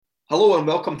Hello and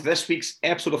welcome to this week's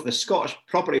episode of the Scottish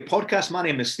Property Podcast. My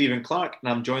name is Stephen Clark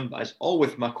and I'm joined as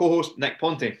always with my co-host Nick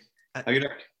Ponte. How are you,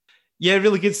 Nick? Yeah,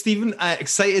 really good, Stephen.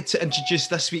 Excited to introduce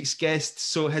this week's guest.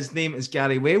 So his name is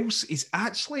Gary Wells. He's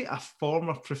actually a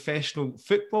former professional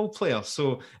football player.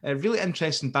 So a really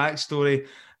interesting backstory.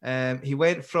 He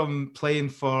went from playing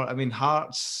for,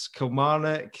 Hearts,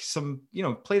 Kilmarnock,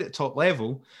 played at top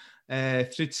level,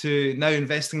 through to now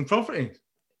investing in property.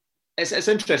 It's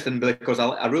interesting because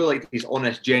I really like his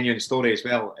honest, genuine story as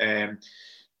well.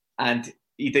 And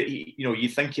you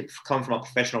think you've come from a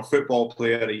professional football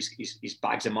player, he's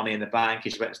bags of money in the bank,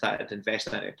 he's started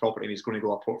investing into property and he's going to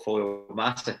grow a portfolio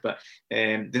massive. But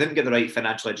they didn't get the right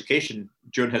financial education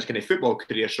during his kind of football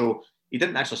career. So he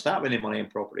didn't actually start with any money in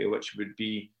property, which would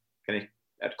be kind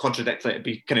of contradicting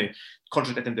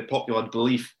the popular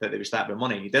belief that they would start with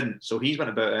money. He didn't. So he's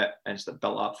went about it and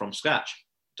built up from scratch,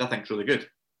 which I think is really good.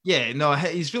 Yeah, no,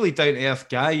 he's really down to earth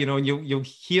guy, and you'll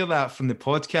hear that from the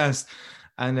podcast.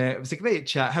 And it was a great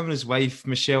chat. Him and his wife,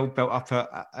 Michelle, built up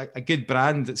a good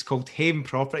brand. It's called Haim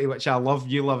Property, which I love.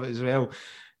 You love it as well.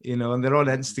 And they're on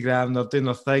Instagram. They're doing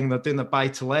their thing. They're doing their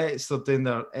buy-to-lets. They're doing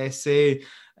their essay.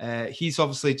 He's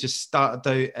obviously just started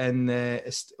out in,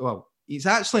 he's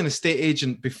actually an estate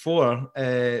agent before.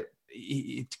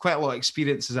 He had quite a lot of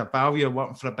experience as a valuer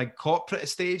working for a big corporate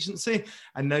estate agency,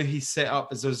 and now he's set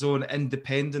up as his own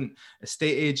independent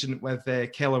estate agent with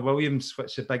Keller Williams,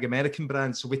 which is a big American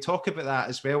brand. So we talk about that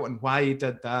as well and why he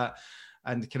did that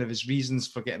and kind of his reasons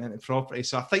for getting into property.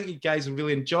 So I think you guys will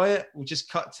really enjoy it. We'll just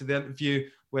cut to the interview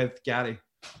with Gary.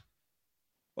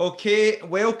 Okay,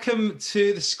 welcome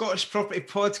to the Scottish Property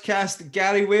Podcast.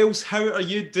 Gary Wells, how are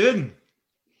you doing?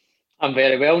 I'm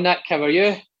very well, Nick. How are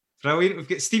you? Brilliant. We've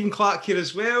got Stephen Clark here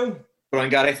as well. Brian,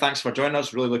 Gary, thanks for joining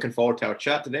us. Really looking forward to our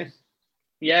chat today.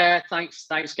 Yeah, thanks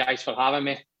guys for having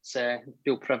me. It's a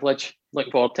real privilege.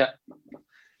 Looking forward to it.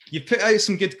 You put out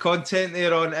some good content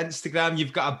there on Instagram.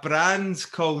 You've got a brand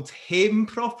called Haim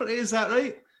Property, is that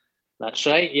right? That's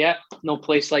right, yeah. No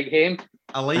place like Haim.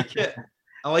 I like it.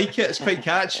 It's quite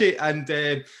catchy.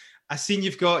 And I seen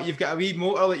you've got a wee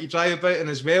motor that you drive about in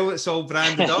as well. It's all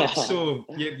branded up. So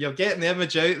you're getting the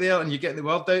image out there and you're getting the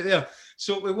word out there.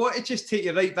 So we want to just take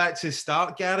you right back to the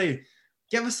start, Gary.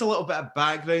 Give us a little bit of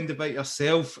background about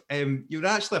yourself. You were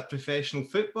actually a professional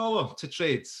footballer to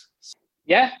trades.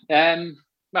 Yeah. I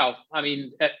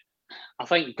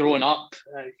think growing up,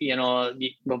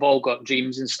 we've all got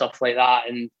dreams and stuff like that.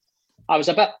 And I was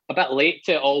a bit late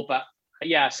to it all, but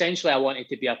yeah, essentially I wanted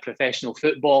to be a professional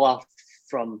footballer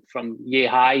from year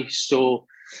high, so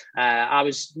I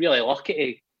was really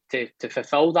lucky to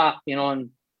fulfil that, and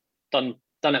done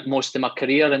it most of my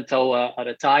career until I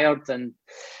retired. And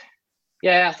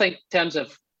yeah, I think in terms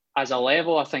of as a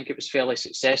level, I think it was fairly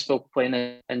successful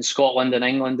playing in Scotland and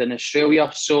England and Australia.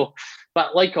 So,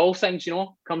 but like all things,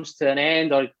 comes to an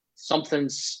end or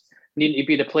something's needing to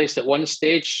be replaced at one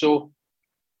stage. So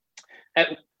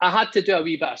I had to do a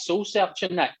wee bit of soul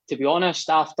searching, Nick, to be honest,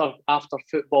 after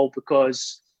football,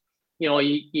 because you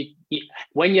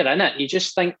when you're in it, you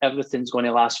just think everything's going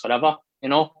to last forever.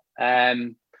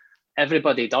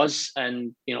 Everybody does,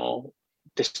 and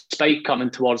despite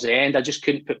coming towards the end, I just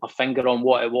couldn't put my finger on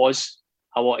what it was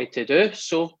I wanted to do.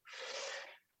 So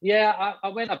yeah, I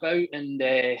went about and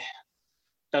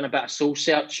done a bit of soul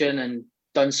searching and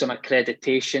done some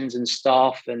accreditations and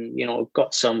stuff, and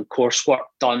got some coursework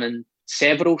done and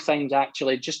several things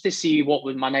actually, just to see what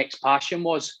my next passion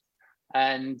was,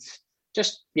 and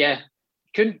just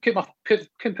couldn't put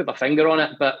my finger on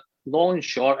it. But long and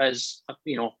short is,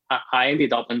 I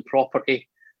ended up in property,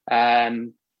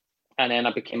 and then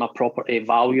I became a property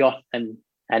valuer in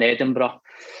Edinburgh,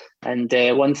 and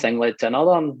one thing led to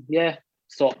another, and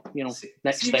thought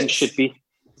next thing should be.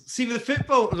 See, with the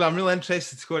football, I'm really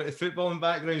interested to go into the footballing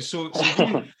background. So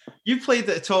you played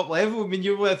at the top level. I mean,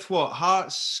 you were with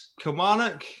Hearts,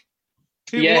 Kilmarnock.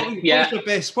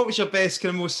 What was your best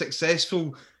kind of most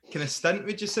successful kind of stint,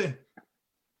 would you say?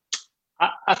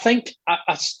 I think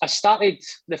I started,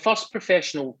 the first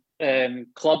professional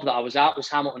club that I was at was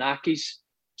Hamilton Accies.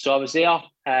 So I was there.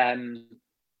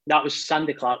 That was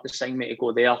Sandy Clark that signed me to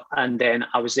go there, and then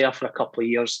I was there for a couple of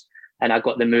years, and I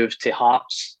got the move to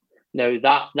Hearts. Now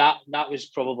that was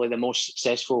probably the most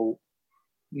successful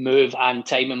move and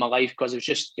time in my life, because it was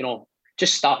just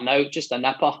starting out, just a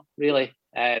nipper really,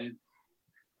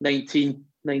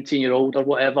 19-year-old or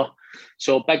whatever.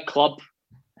 So big club,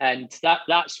 and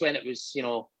that's when it was,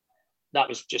 that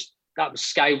was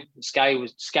sky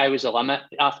was the limit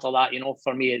after that,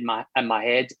 for me in my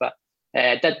head. But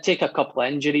I did take a couple of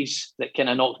injuries that kind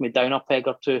of knocked me down a peg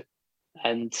or two,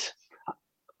 and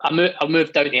I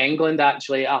moved down to England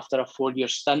actually after a 4-year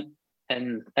stint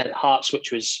at Hearts,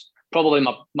 which was probably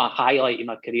my highlight in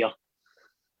my career.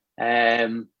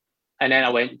 And then I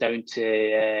went down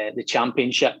to the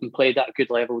Championship and played at a good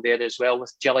level there as well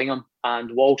with Gillingham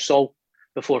and Walsall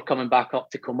before coming back up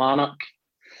to Kilmarnock.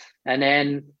 And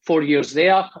then 4 years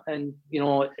there, and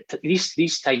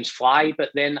these times fly. But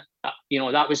then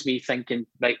that was me thinking,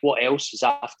 right, what else is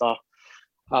after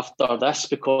this,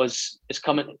 because it's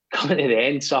coming to the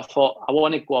end. So I thought I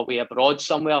want to go away abroad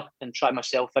somewhere and try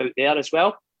myself out there as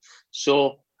well.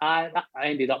 So I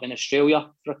ended up in Australia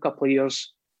for a couple of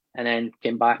years, and then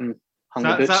came back and hung the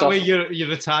boots up. Is that where you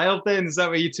retired then? Is that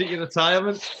where you took your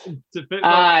retirement to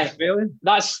football?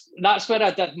 That's where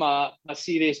I did my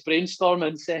serious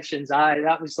brainstorming sessions.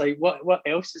 That was like, what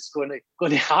else is going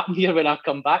to happen here when I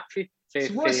come back? So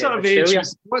what sort of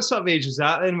age was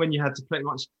that then, when you had to pretty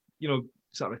much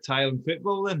sort of retire in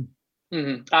football then?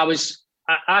 Mm-hmm.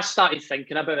 I started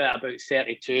thinking about it about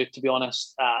 32, to be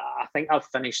honest. I think I've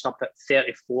finished up at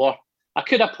 34. I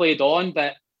could have played on,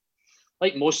 but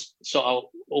like most sort of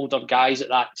older guys at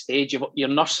that stage, you're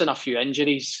nursing a few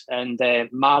injuries, and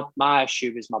my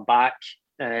issue was my back,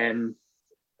 and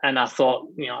I thought,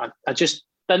 I just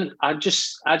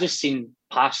seen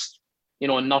past,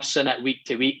 nursing it week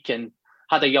to week, and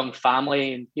had a young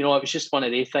family, and it was just one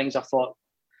of those things. I thought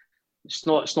it's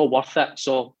not worth it,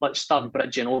 so let's start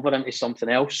bridging over into something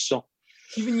else. So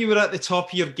even you were at the top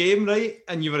of your game, right,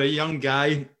 and you were a young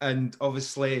guy, and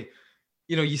obviously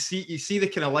you see the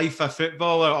kind of life of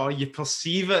football, or you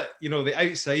perceive it, the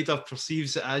outsider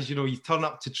perceives it as, you turn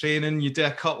up to training, you do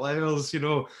a couple hours,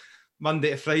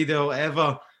 Monday to Friday or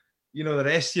whatever, the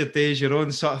rest of your day is your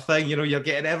own sort of thing, you're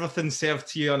getting everything served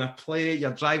to you on a plate,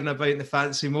 you're driving about in the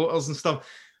fancy motors and stuff.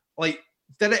 Like,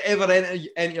 did it ever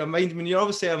enter your mind, when you're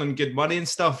obviously earning good money and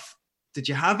stuff, did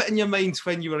you have it in your mind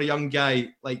when you were a young guy,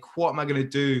 like, what am I going to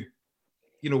do?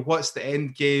 What's the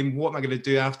end game? What am I going to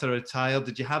do after I retire?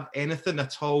 Did you have anything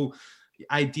at all,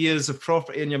 ideas of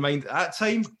property in your mind at that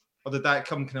time? Or did that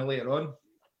come kind of later on?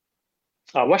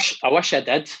 I wish I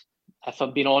did, if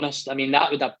I'm being honest. I mean, that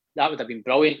would have been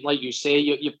brilliant. Like you say,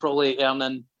 you're probably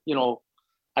earning,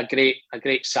 a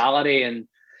great salary. And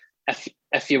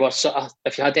if you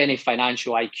had any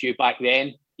financial IQ back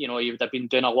then, you would have been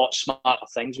doing a lot smarter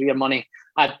things with your money.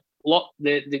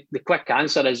 The quick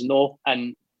answer is no.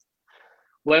 And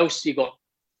whilst you got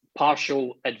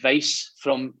partial advice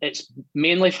it's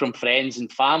mainly from friends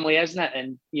and family, isn't it?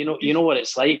 And you know what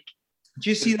it's like.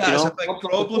 Do you see that as a big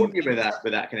problem with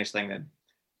that kind of thing then?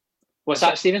 What's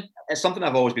that, Stephen? It's something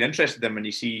I've always been interested in when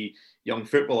you see young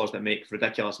footballers that make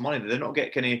ridiculous money. They don't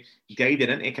get kind of guided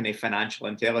into kind of financial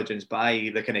intelligence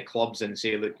by the kind of clubs and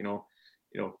say, look,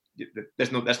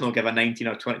 let's not give a 19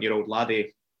 or 20-year-old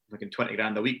laddie looking 20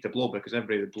 grand a week to blow, because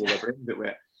everybody would blow their brains out with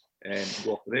it and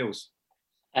go off the rails.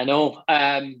 I know.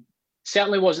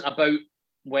 Certainly wasn't about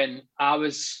when I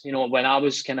was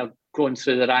kind of going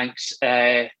through the ranks.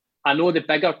 I know the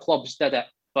bigger clubs did it,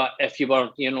 but if you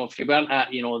weren't at,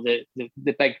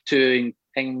 the big two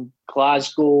in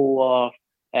Glasgow or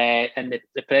in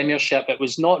the Premiership, it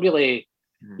was not really.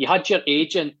 You had your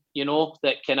agent,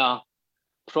 that kind of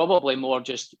probably more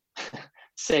just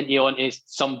sent you on to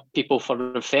some people for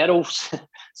referrals,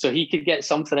 so he could get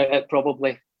something out of it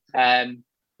probably.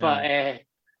 But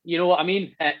you know what I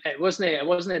mean? It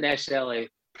wasn't necessarily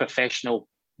professional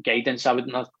guidance. I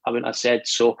wouldn't have said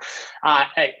so.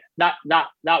 That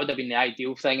would have been the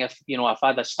ideal thing if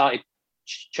I'd have started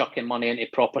chucking money into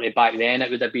property back then.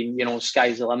 It would have been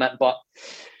sky's the limit. But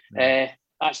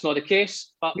that's not the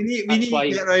case. But we need to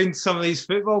get around some of these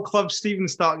football clubs, Stephen,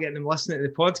 start getting them listening to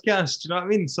the podcast. Do you know what I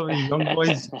mean? Some of these young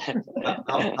boys.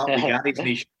 That'll be Gary's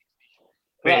niche.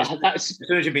 Well, as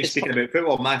soon as you've been speaking about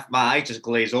football, my eyes just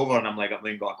glaze over, and I'm like, I've not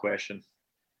even got a question.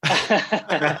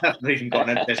 I've not even got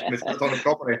an interest with on the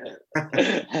property.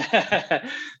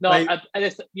 No, right.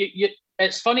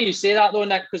 It's funny you say that though,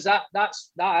 Nick, because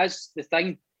that is the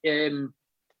thing.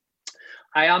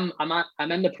 I'm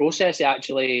in the process of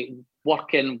actually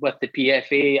working with the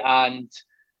PFA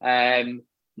and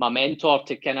my mentor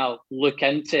to kind of look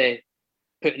into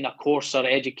putting a course or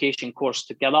education course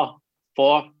together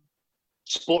for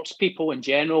sports people in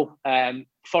general.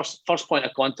 First point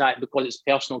of contact, because it's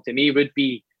personal to me, would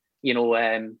be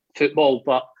football.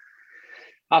 But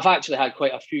I've actually had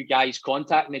quite a few guys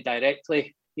contact me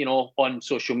directly, on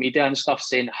social media and stuff,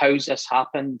 saying, "How's this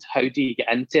happened? How do you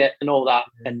get into it?" and all that.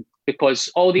 And because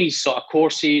all these sort of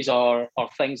courses or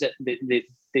things that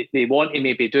they want to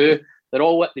maybe do, they're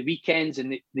all at the weekends,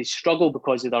 and they struggle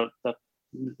because of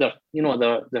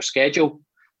their schedule.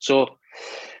 So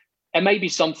it might be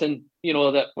something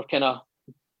that we're kind of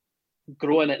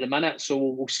growing at the minute, so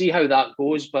we'll see how that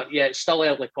goes. But yeah, it's still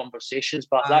early conversations,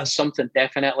 but that's something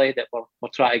definitely that we're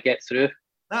trying to get through.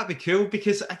 That'd be cool,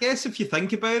 because I guess if you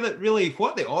think about it, really,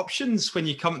 what are the options when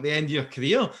you come at the end of your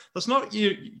career? There's not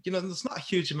there's not a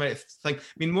huge amount of thing. I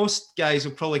mean, most guys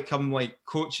will probably come like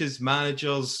coaches,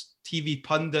 managers, TV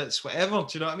pundits, whatever. Do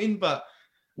you know what I mean? But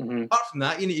apart from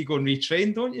that, you need to go and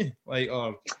retrain, don't you?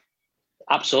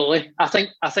 Absolutely. I think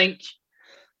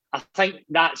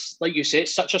that's, like you say,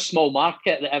 it's such a small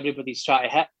market that everybody's trying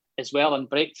to hit as well and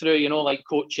break through. Like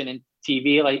coaching and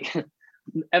TV, like.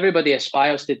 Everybody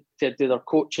aspires to do their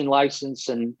coaching license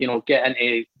and get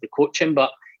into the coaching,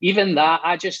 but even that,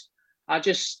 I just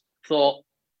thought,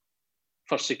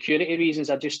 for security reasons,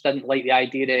 I just didn't like the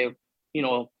idea of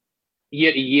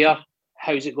year to year,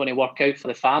 how's it going to work out for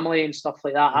the family and stuff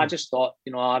like that. I just thought,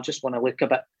 I just want to look a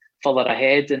bit further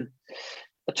ahead, and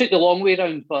I took the long way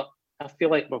around, but I feel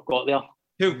like we've got there.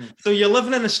 Cool. So you're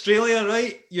living in Australia,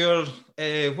 right? You're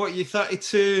what? You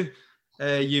 32?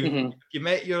 You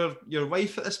met your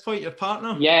wife at this point, your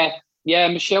partner? Yeah.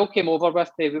 Michelle came over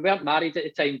with me. We weren't married at the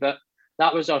time, but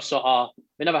that was our sort of.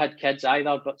 We never had kids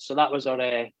either, but so that was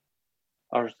our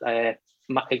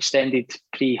extended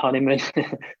pre-honeymoon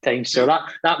time. So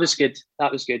that was good.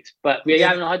 That was good. But we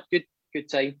had good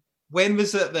time. When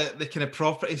was it that the kind of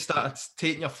property started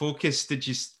taking your focus? Did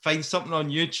you find something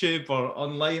on YouTube or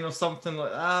online or something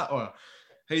like that, or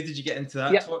how did you get into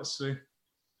that? Yeah. Talk us through.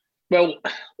 Well,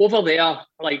 over there,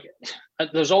 like,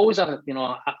 there's always when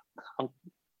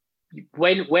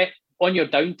on your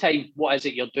downtime, what is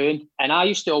it you're doing? And I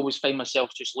used to always find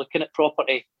myself just looking at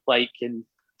property, like, and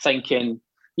thinking,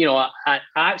 I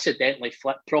accidentally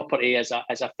flipped property as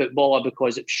a footballer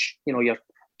because it's, you're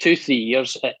 2-3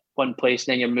 years at one place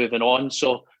and then you're moving on.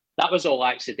 So that was all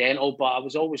accidental, but I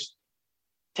was always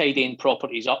tidying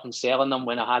properties up and selling them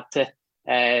when I had to.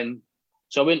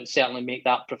 So I wouldn't certainly make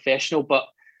that professional, but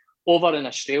over in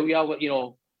Australia,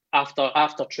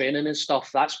 after training and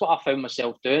stuff, that's what I found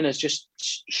myself doing, is just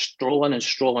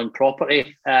strolling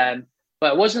property. But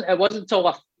it wasn't until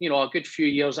a good few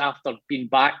years after being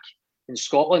back in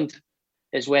Scotland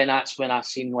is when I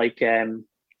seen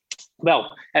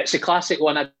it's a classic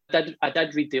one. I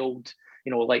did read the old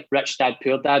like Rich Dad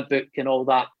Poor Dad book and all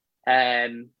that,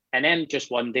 and then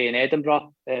just one day in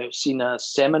Edinburgh, seen a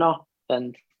seminar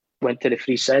and went to the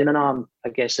free seminar, and I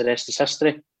guess the rest is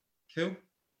history. Cool.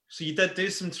 So you did do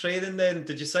some training then?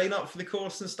 Did you sign up for the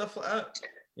course and stuff like that?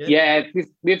 Yeah,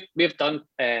 we've done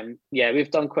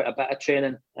quite a bit of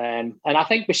training, and I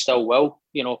think we still will.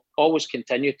 Always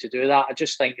continue to do that. I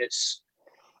just think it's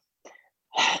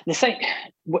the thing.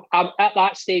 At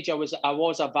that stage, I was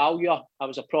a valuer. I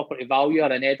was a property valuer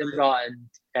in Edinburgh,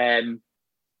 and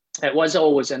it was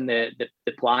always in the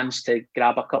plans to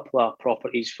grab a couple of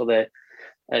properties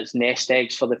as nest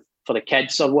eggs for the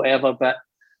kids or whatever, but.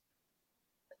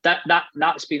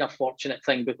 That's been a fortunate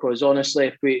thing, because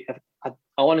honestly, I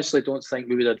honestly don't think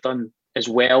we would have done as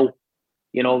well.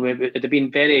 It would have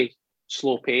been very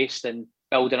slow paced and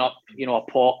building up, a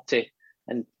pot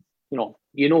and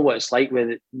what it's like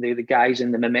with the guys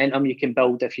and the momentum you can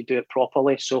build if you do it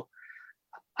properly. So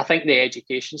I think the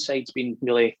education side's been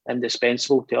really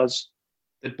indispensable to us.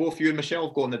 Did both you and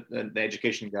Michelle go on the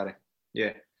education, Gary?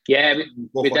 Yeah. Yeah,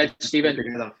 we did, Stephen.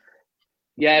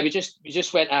 Yeah, we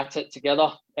just went at it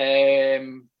together. I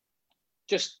mean,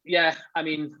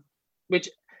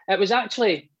 it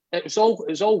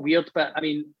was all weird, but I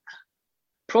mean,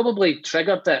 probably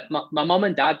triggered that my mum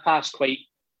and dad passed quite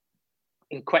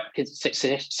in quick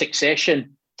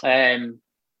succession, and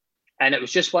it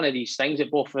was just one of these things that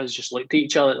both of us just looked at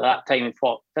each other at that time and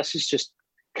thought, this is just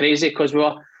crazy, because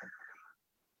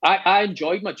I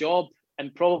enjoyed my job,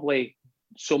 and probably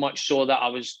so much so that I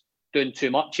was doing too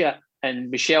much yet.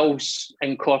 And Michelle's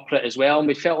in corporate as well, and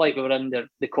we felt like we were in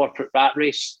the corporate rat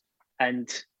race, and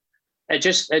it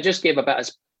just gave a bit of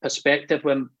perspective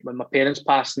when my parents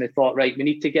passed, and they thought, right, we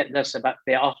need to get this a bit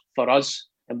better for us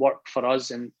and work for us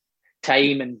and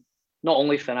time, and not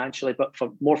only financially but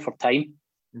more for time.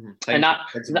 And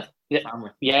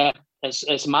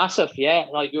it's massive. Yeah,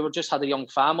 like we just had a young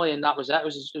family, and that was it. It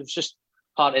was just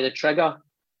part of the trigger.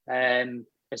 And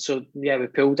so, yeah, we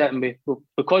pulled it, and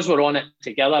because we're on it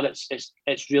together,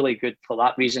 it's really good for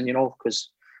that reason, because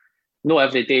not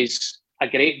every day's a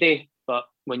great day, but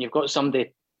when you've got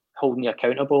somebody holding you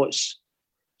accountable, it's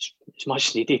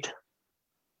much needed.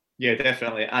 Yeah,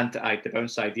 definitely, and to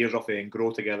bounce ideas off it and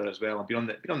grow together as well, and be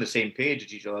on the same page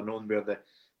as each other, knowing where the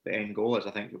end goal is.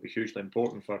 I think will be hugely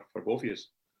important for both of you.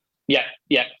 Yeah,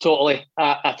 totally.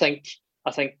 I think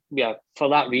for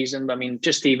that reason, I mean,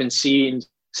 just even seeing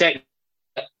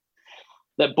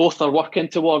that both are working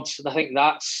towards. I think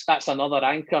that's another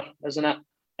anchor, isn't it?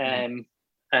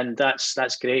 And that's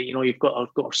great. You know, you've got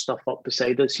our stuff up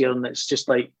beside us here, and it's just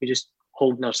like we're just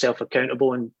holding ourselves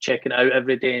accountable and checking it out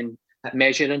every day and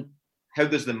measuring. How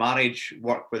does the marriage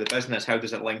work with the business? How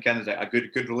does it link in? Is it a good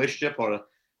relationship, or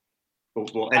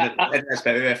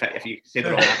if you say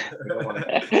the wrong answer?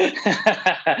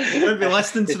 We'll be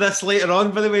listening to this later on,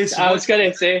 by the way. So I was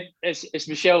going to say, is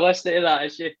Michelle listening to that?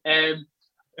 Is she?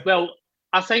 Well,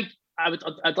 I think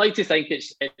I'd like to think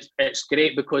it's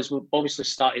great because we've obviously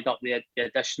started up the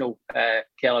additional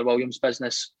Keller Williams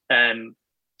business.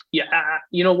 You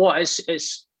know what?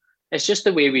 It's just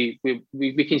the way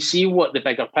we can see what the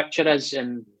bigger picture is,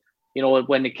 and you know,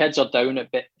 when the kids are down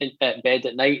at bed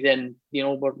at night, then you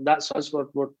know that's us.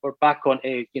 We're back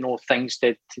onto, you know, things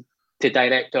to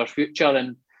direct our future.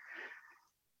 And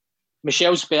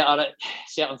Michelle's better at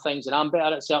certain things, and I'm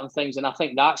better at certain things. And I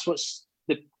think that's what's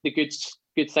the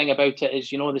good thing about it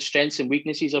is, you know, the strengths and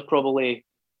weaknesses are probably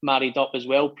married up as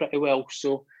well, pretty well.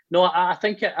 So no, I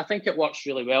think it works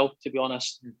really well, to be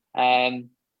honest.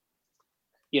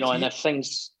 You know, and if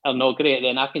things are not great,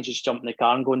 then I can just jump in the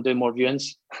car and go and do more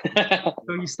viewings.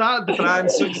 So you started the brand,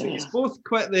 so you both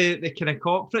quit the kind of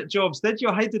corporate jobs, did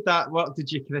you? How did that work? Did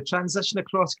you kind of transition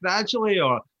across gradually,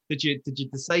 or did you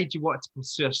decide you wanted to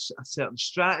pursue a certain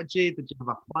strategy? Did you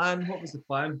have a plan? What was the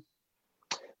plan?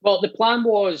 Well, the plan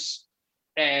was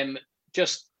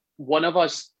just one of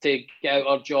us to get out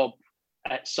our job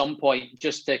at some point,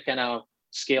 just to kind of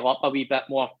scale up a wee bit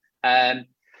more.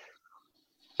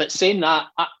 But saying that,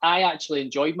 I actually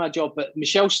enjoyed my job, but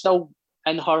Michelle's still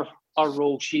in her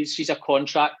role. She's a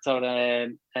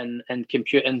contractor in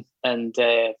computing and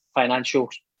financial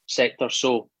sector.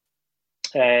 So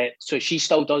she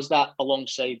still does that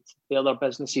alongside the other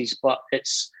businesses. But it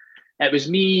was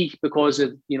me, because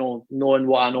of, you know, knowing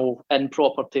what I know in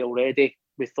property already.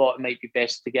 We thought it might be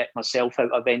best to get myself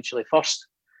out eventually first.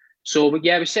 So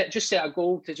we set a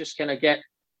goal to just kind of get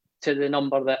to the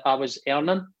number that I was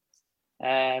earning.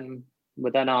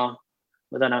 Within a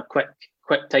quick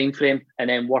time frame, and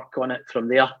then work on it from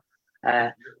there.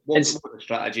 What was the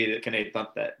strategy that kind of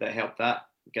that helped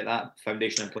get that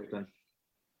foundation in place then?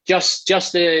 Just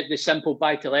the simple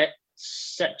buy-to-let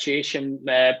situation.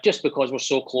 Just because we're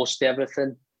so close to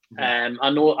everything. I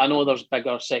know there's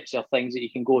bigger, sexier things that you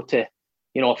can go to,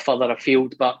 you know, further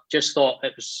afield, but just thought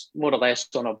it was more or less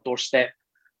on our doorstep.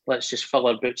 Let's just fill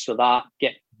our boots with that,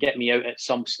 get me out at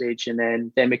some stage,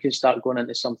 and then we can start going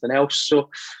into something else. So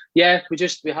yeah, we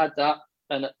had that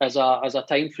and as a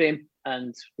time frame,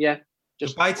 and yeah,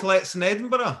 just buy-to-lets in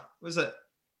Edinburgh, was it?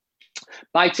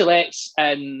 Buy-to-lets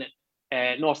in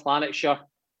North Lanarkshire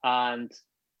and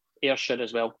Ayrshire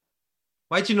as well.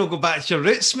 Why do you not go back to your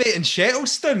roots, mate, in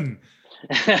Shettleston?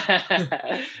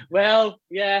 Well,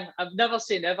 yeah, I've never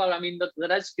say never. I mean,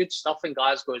 there is good stuff in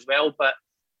Glasgow as well, but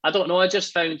I don't know. I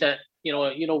just found that, you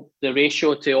know, the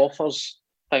ratio to offers,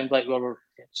 found like we were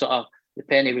sort of, the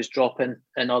penny was dropping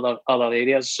in other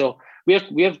areas. So we're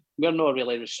not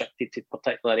really restricted to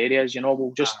particular areas. You know,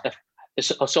 we'll just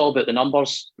it's all about the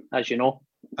numbers, as you know.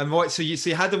 And what? So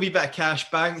you had a wee bit of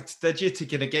cash banked, did you, to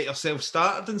kind of get yourself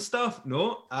started and stuff?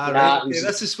 No, right. Okay,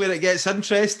 this is where it gets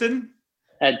interesting.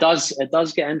 It does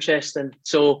get interesting.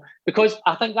 So, because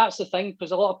I think that's the thing,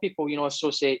 because a lot of people, you know,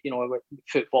 associate, you know, with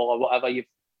football or whatever, you've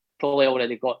probably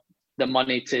already got the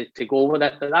money to go with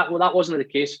it. But that wasn't the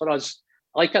case for us.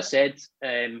 Like I said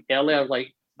earlier,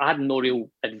 like I had no real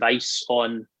advice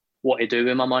on what to do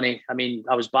with my money. I mean,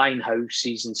 I was buying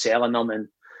houses and selling them, and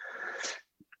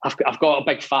I've got a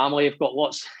big family.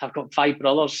 I've got 5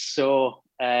 brothers, so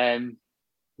we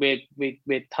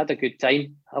had a good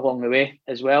time along the way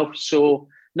as well. So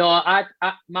no,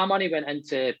 my money went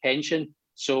into pension,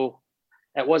 so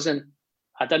it wasn't.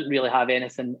 I didn't really have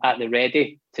anything at the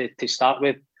ready to start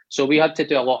with. So we had to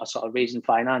do a lot of sort of raising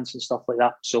finance and stuff like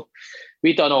that. So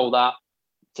we done all that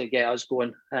to get us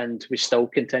going, and we still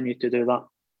continue to do that.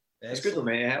 It's good though,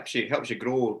 mate. It helps you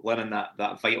grow, learning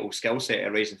that vital skill set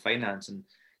of raising finance and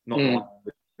not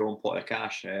with your own pot of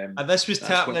cash. And this was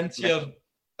tapping into your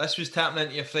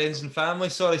friends and family.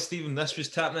 Sorry, Stephen. This was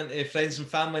tapping into your friends and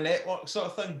family network sort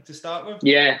of thing to start with.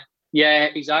 Yeah,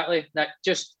 exactly. That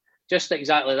just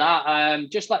exactly that.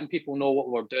 Just letting people know what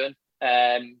we're doing.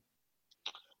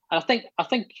 I think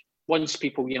once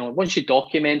people, you know, once you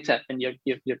document it and you're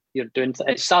doing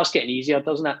it starts getting easier,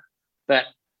 doesn't it? But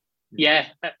yeah,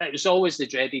 it was always the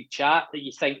dreaded chat that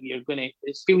you think you're going to.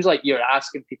 It feels like you're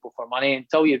asking people for money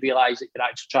until you realise that you're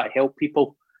actually trying to help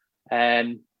people.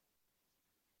 That's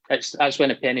when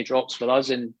the penny drops for us,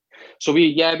 and so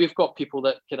we've got people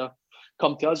that kind of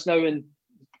come to us now and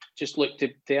just look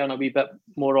to earn a wee bit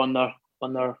more on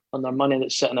on their money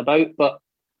that's sitting about. But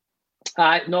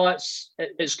no,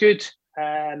 it's good.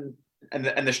 And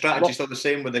the strategy still the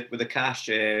same with the cash,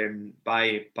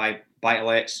 buy to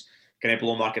lets, kind of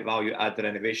below market value, add the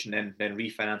renovation, then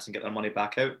refinance and get their money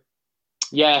back out.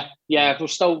 Yeah, we'll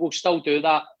still do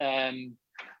that.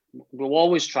 We'll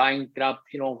always try and grab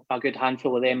a good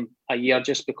handful of them a year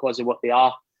just because of what they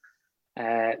are.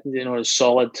 A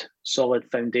solid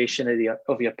foundation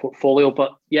of your portfolio.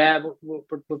 But yeah,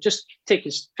 we're just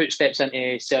taking footsteps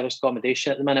into service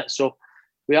accommodation at the minute. So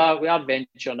we are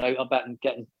venturing out a bit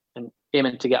and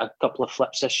aiming to get a couple of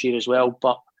flips this year as well.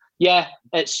 But yeah,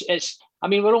 it's. I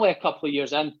mean, we're only a couple of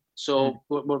years in, so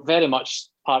we're very much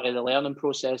part of the learning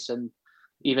process, and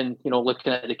even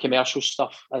looking at the commercial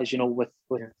stuff, as you know,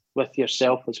 with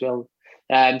yourself as well.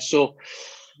 So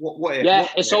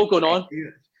it's all going on.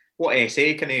 What SA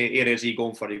kind of areas are you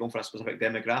going for? Are you going for a specific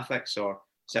demographics or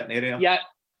certain area? Yeah,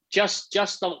 just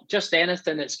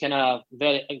anything that's kind of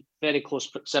very very close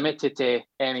proximity to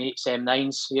M8s,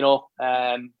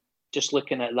 M9s. Just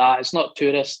looking at that, it's not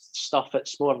tourist stuff.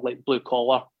 It's more like blue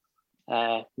collar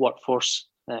workforce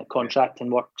contracting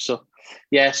work. So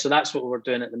so that's what we're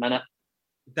doing at the minute.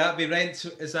 Would that be rent?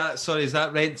 Is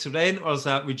that rent to rent, or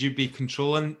would you be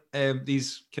controlling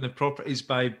these kind of properties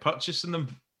by purchasing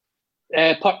them?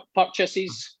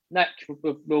 Purchases, Nick.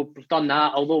 We've done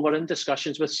that. Although we're in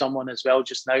discussions with someone as well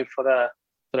just now for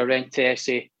a rent to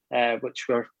SA, which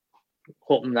we're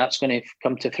hoping that's going to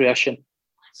come to fruition.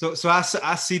 So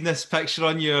I seen this picture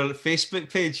on your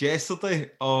Facebook page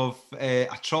yesterday of a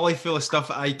trolley full of stuff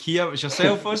at IKEA. It was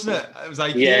yourself, wasn't it? It was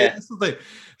IKEA yesterday.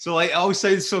 So it all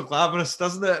sounds so glamorous,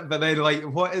 doesn't it? But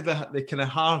then what is the kind of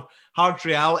hard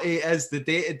reality is the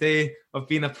day-to-day of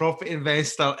being a property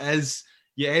investor is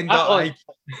you end up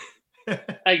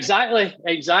Exactly.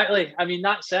 I mean,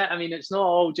 that's it. I mean, it's not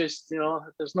all just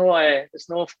there's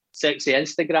no sexy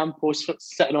Instagram post for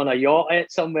sitting on a yacht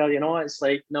somewhere. It's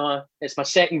like, no, it's my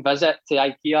second visit to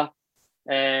IKEA.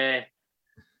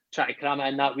 Try to cram it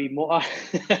in that wee motor.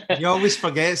 You always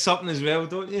forget something as well,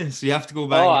 don't you? So you have to go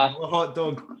back and get a hot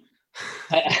dog.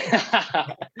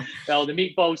 Well, the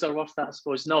meatballs are worth that, I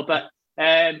suppose. No, but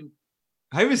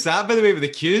how was that, by the way, with the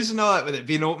queues and all that, with it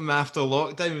being open after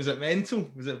lockdown? Was it mental?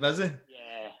 Was it busy?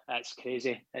 Yeah, that's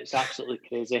crazy. It's absolutely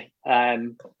crazy.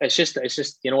 It's just it's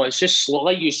just slow.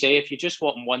 Like you say, if you just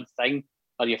want one thing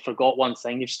or you forgot one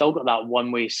thing, you've still got that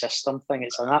one-way system thing.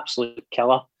 It's an absolute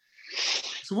killer.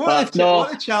 So what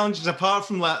are the challenges, apart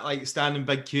from like standing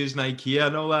big queues in IKEA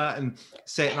and all that and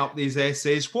setting up these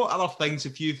essays? What other things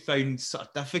have you found sort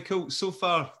of difficult so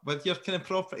far with your kind of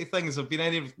property things? Have there been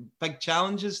any big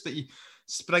challenges that you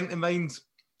spring to mind?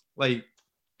 Like,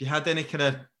 you had any kind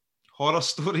of horror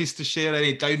stories to share?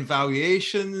 Any down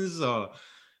valuations, or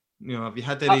have you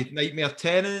had any nightmare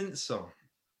tenants? Or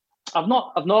I've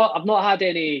not had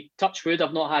any, touch wood.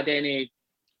 I've not had any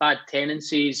bad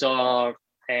tenancies or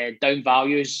down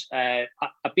values.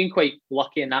 I've been quite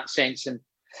lucky in that sense, and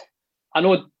I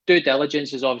know due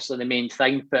diligence is obviously the main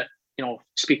thing. But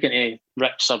speaking to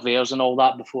rich surveyors and all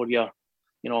that before you're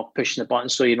pushing the button,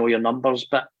 so you know your numbers.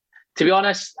 But to be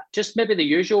honest, just maybe the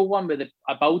usual one with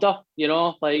a builder,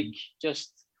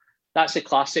 just that's a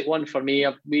classic one for me.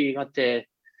 We had to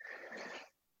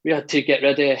get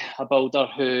rid of a builder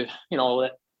who,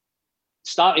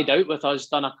 started out with us,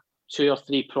 done 2 or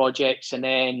 3 projects, and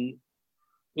then,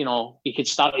 you could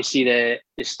start to see the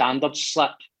standards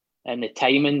slip and the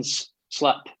timings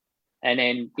slip. And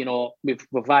then,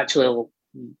 we've actually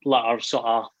let our sort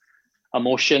of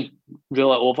emotion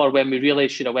rule it over when we really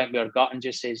should have went with our gut and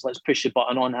just says, let's push the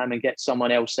button on him and get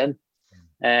someone else in.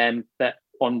 But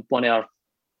on one of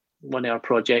our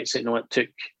projects, it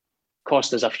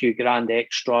cost us a few grand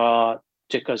extra,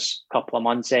 took us a couple of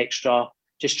months extra,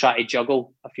 just try to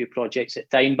juggle a few projects at a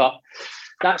time. But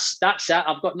that's it.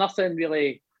 I've got nothing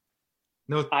really.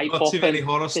 Not too many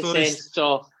horror stories.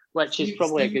 Which is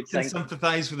probably a good thing.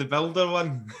 Sympathise with the builder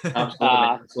one.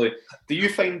 Absolutely. Do you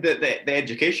find that the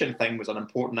education thing was an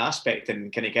important aspect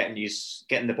in kind of getting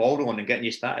the ball rolling and getting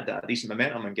you started at a decent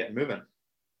momentum and getting moving?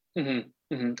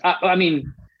 Mm-hmm. Mm-hmm. I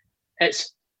mean,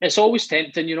 it's always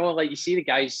tempting, like you see the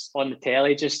guys on the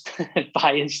telly just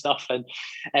buying stuff,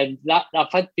 and that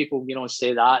I've had people,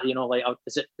 say that, like,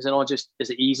 is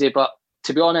it easy? But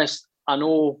to be honest, I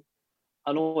know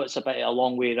it's a bit of a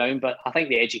long way around, but I think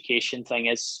the education thing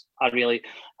is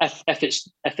if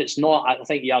it's not, I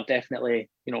think you're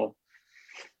definitely,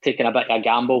 taking a bit of a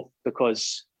gamble,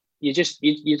 because you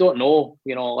don't know,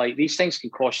 like these things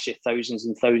can cost you thousands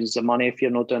and thousands of money if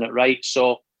you're not doing it right.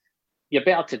 So you're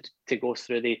better to go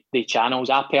through the channels,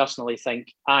 I personally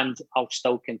think, and I'll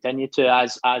still continue to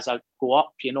as I go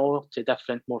up, to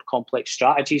different more complex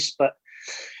strategies. But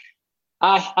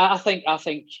I think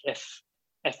if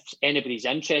anybody's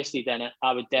interested in it,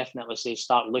 I would definitely say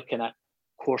start looking at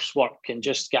coursework and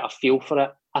just get a feel for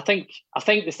it. I think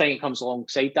the thing that comes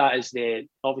alongside that is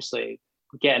obviously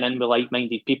getting in with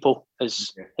like-minded people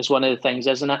is one of the things,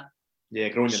 isn't it? Yeah,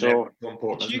 growing your network is so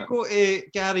important. Did you go to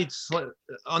Gary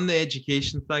on the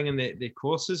education thing and the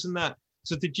courses and that?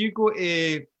 So did you go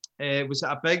to? Was it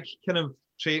a big kind of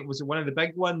train? Was it one of the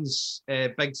big ones?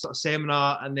 Big sort of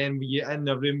seminar, and then were you in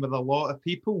a room with a lot of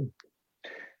people?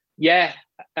 Yeah,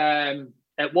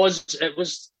 it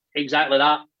was exactly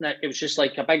that. It was just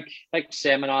like a big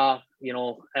seminar,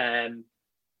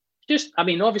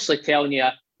 obviously telling you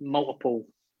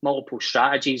multiple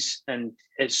strategies, and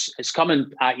it's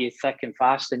coming at you thick and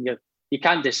fast, and you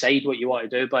can't decide what you want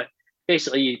to do, but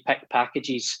basically you pick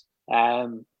packages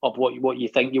of what you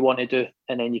think you want to do,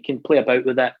 and then you can play about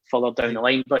with it further down the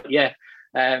line. But yeah,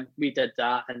 we did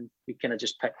that, and we kind of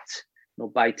just picked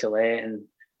buy to let and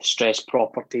distressed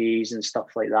properties and stuff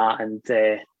like that. And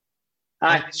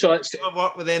so it's ever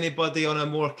work with anybody on a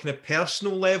more kind of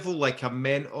personal level, like a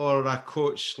mentor or a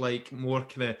coach, like more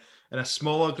kind of in a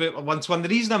smaller group or one-to-one? The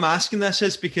reason I'm asking this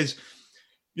is because,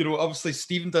 obviously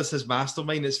Stephen does his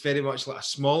mastermind. It's very much like a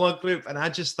smaller group. And I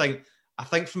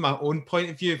think from my own point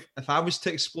of view, if I was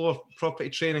to explore property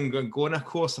training and go on a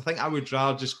course, I think I would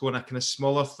rather just go on a kind of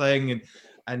smaller thing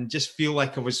and just feel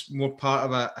like I was more part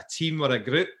of a team or a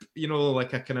group,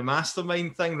 like a kind of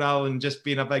mastermind thing, rather than just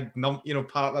being a big part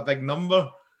of a big number.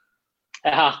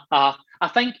 I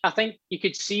think you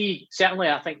could see, certainly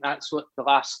I think that's what the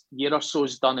last year or so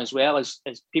has done as well, is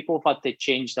people have had to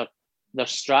change their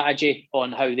strategy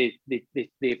on how they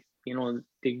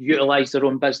utilise their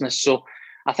own business. So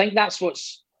I think that's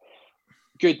what's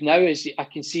good now, is I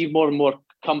can see more and more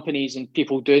companies and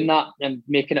people doing that and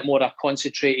making it more a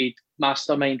concentrated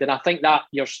mastermind. And I think that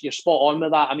you're spot on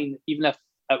with that. I mean, even if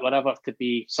it were ever to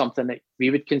be something that we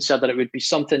would consider, it would be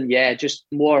something, just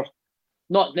more,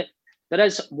 not that there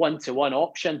is one-to-one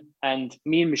option, and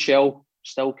me and Michelle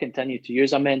still continue to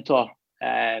use a mentor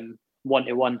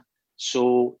one-to-one.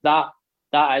 So that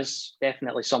is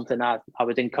definitely something I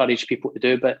would encourage people to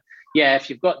do. But yeah, if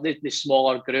you've got the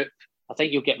smaller group, I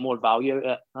think you'll get more value out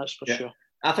of it. That's for sure.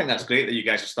 I think that's great that you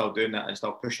guys are still doing that and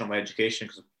still pushing on education,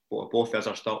 because both of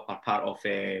us are part of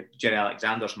Jerry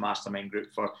Alexander's mastermind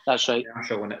group for that's right.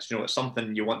 Commercial, and it's it's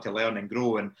something you want to learn and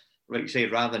grow. And like you say,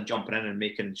 rather than jumping in and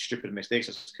making stupid mistakes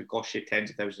that could cost you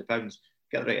tens of thousands of pounds,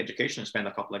 get the right education and spend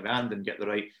a couple of grand and get the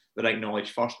right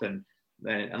knowledge first. And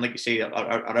like you say,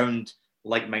 around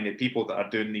like-minded people that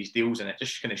are doing these deals, and it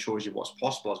just kind of shows you what's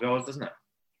possible as well, doesn't it?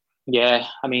 Yeah,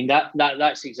 I mean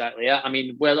that's exactly it. I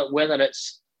mean, whether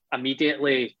it's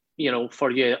immediately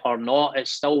for you or not,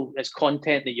 it's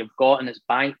content that you've got and it's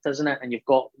banked, isn't it? And you've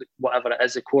got whatever it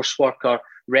is, the coursework or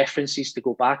references to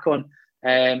go back on.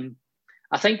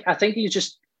 I think that's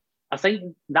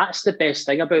the best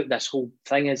thing about this whole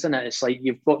thing, isn't it? It's like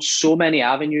you've got so many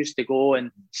avenues to go,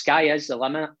 and sky is the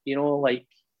limit. Like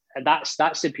that's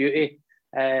the beauty.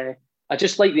 I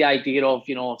just like the idea of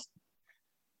no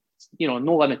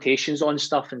limitations on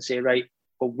stuff, and say, right,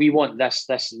 well, we want this,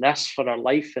 this, and this for our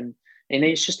life, and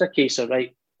it's just a case of,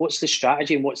 right, what's the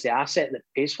strategy and what's the asset that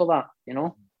pays for that?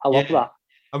 I love that.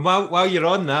 And while you're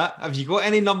on that, have you got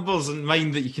any numbers in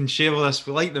mind that you can share with us?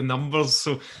 We like the numbers.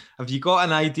 So have you got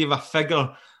an idea of a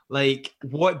figure? Like,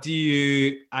 what do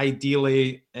you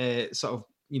ideally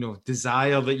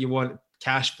desire that you want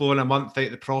cash flow in a month out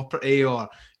of the property? Or,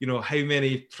 how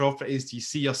many properties do you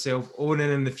see yourself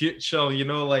owning in the future?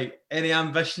 Like any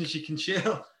ambitions you can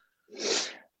share?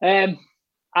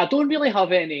 I don't really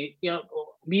have any,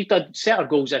 we've done set our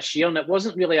goals this year, and it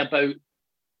wasn't really about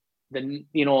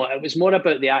it was more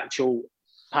about the actual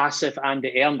passive and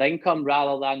the earned income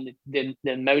rather than the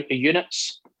amount of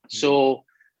units. So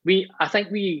I think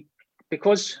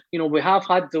because we have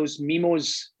had those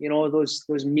memos,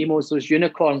 those memos, those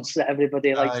unicorns that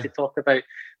everybody likes to talk about.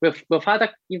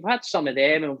 You've had some of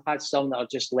them, and we've had some that are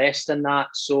just less than that.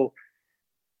 So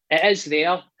it is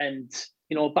there, and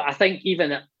but I think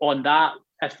even on that,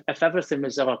 if everything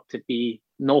was ever to be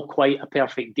not quite a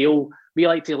perfect deal, we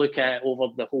like to look at it over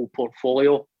the whole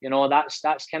portfolio.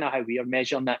 That's kind of how we are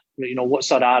measuring it.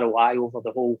 What's our ROI over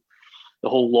the whole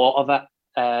lot of it.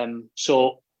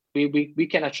 So we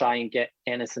kind of try and get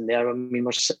anything there. I mean,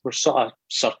 we're sort of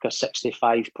circa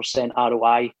 65%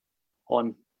 ROI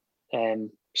on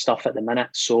stuff at the minute.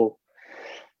 So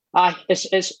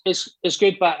it's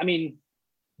good, but I mean,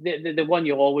 the one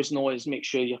you'll always know is make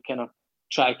sure you're kind of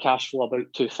try to cash flow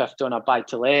about 250 on a buy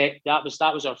to let. That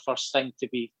was our first thing to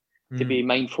be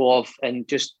mindful of, and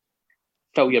just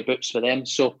fill your books with them.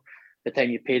 So by the time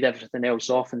you paid everything else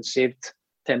off and saved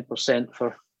 10%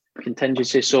 for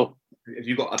contingency. So have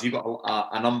you got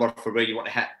a number for where you want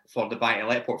to hit for the buy to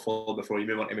let portfolio before you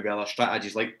move on to maybe other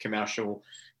strategies like commercial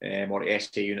or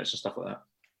SA units and stuff like that?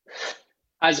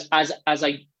 As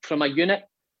from a unit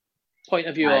point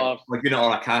of view, or a unit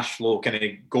or a cash flow kind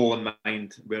of goal in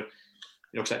mind, where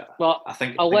well, I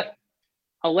think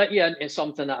I'll let you into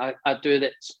something that I do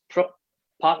that's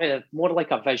part of more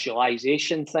like a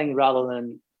visualization thing rather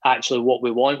than actually what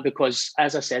we want, because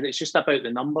as I said, it's just about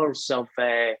the numbers of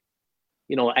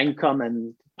income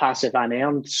and passive and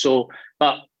earned. So,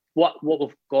 but what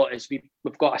we've got is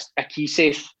we've got a key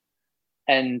safe,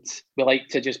 and we like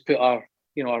to just put our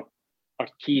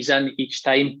keys in each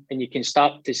time, and you can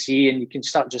start to see, and you can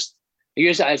start just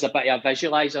use it as a bit of a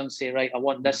visualizer and say, right, I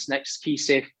want this next key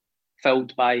safe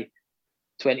filled by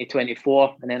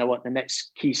 2024, and then I want the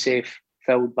next key safe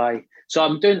filled by. So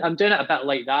I'm doing it a bit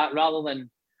like that rather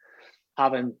than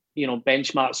having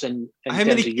benchmarks in how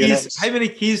many keys? Units. How many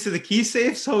keys do the key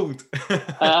safes hold?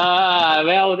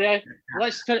 Well,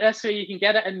 let's put it this way: you can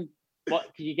get it in.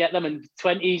 What can you get them in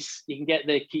 20s? You can get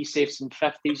the key safes in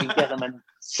 50s. You can get them in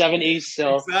 70s.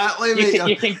 So exactly,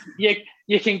 mate.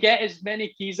 You can get as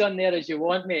many keys on there as you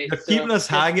want, mate. You're keeping us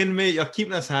hanging, mate. You're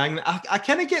keeping us hanging. I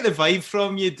kind of get the vibe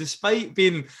from you, despite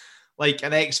being like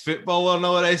an ex-footballer and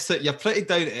all the rest of it. You're pretty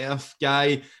down to earth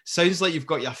guy. Sounds like you've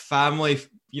got your family.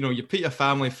 You put your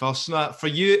family first in that. For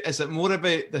you, is it more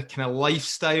about the kind of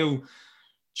lifestyle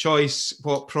choice,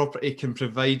 what property can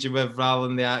provide you with, rather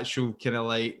than the actual kind of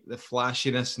like the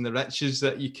flashiness and the riches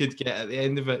that you could get at the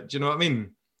end of it? Do you know what I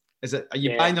mean? Are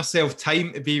you buying yourself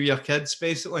time to be with your kids,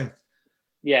 basically?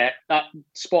 Yeah, that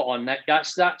spot on, Nick.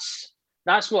 That's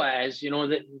what it is.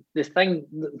 The thing,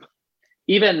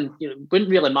 even wouldn't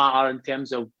really matter in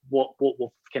terms of what we've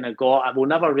kind of got. It will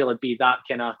never really be that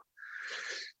kind of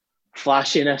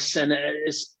flashiness, and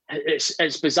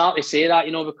it's bizarre to say that,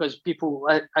 because people,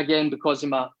 again, because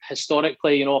I'm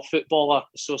historically, a footballer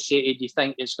associated, you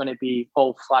think it's going to be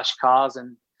all flash cars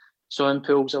and swimming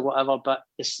pools or whatever, but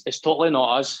it's totally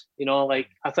not us. I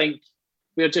think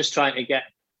we're just trying to get,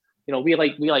 we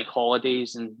like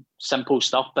holidays and simple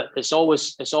stuff, but it's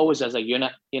always as a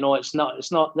unit. This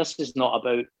is not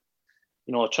about,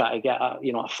 trying to get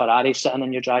a Ferrari sitting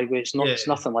in your driveway. It's not. Yeah. It's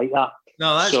nothing like that.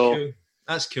 No, that's cool.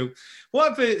 That's cool.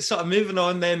 What about sort of moving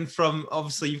on then from,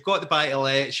 obviously you've got the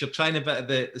buy-to-lets, you're trying a bit of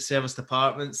the service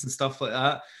departments and stuff like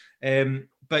that.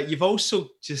 But you've also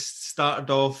just started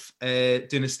off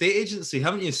doing estate agency,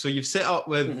 haven't you? So you've set up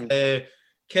with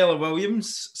Keller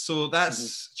Williams. So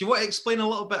that's, do you want to explain a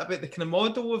little bit about the kind of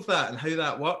model of that and how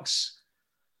that works?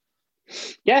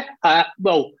 Yeah.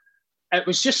 Well, it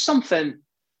was just something,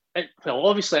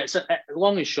 obviously it's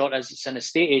long and short as it's an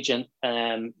estate agent.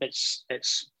 It's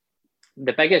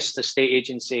the biggest estate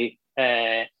agency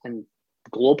and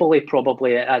globally,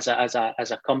 probably as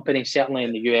a company, certainly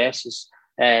in the US,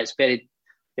 it's very,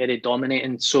 very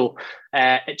dominating. So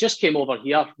it just came over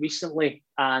here recently,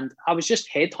 and I was just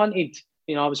headhunted.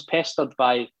 I was pestered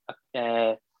by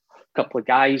a couple of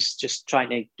guys just trying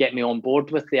to get me on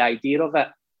board with the idea of it.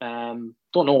 I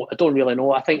don't really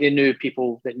know. I think they knew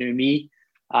people that knew me,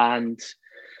 and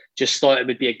just thought it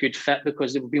would be a good fit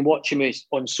because they've been watching me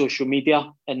on social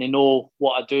media and they know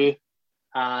what I do,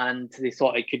 and they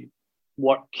thought it could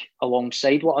work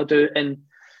alongside what I do. And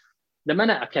the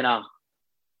minute I kind of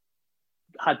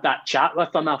had that chat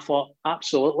with them, I thought,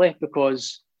 absolutely,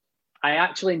 because I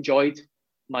actually enjoyed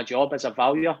my job as a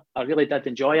valuer. I really did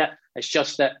enjoy it. It's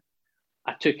just that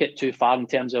I took it too far in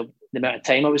terms of the amount of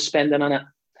time I was spending on it.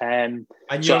 And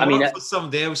you're working for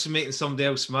somebody else and making somebody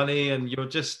else money, and you're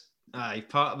just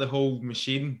part of the whole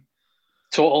machine.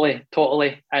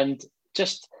 Totally. And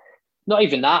just not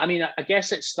even that. I mean, I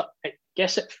guess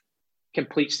it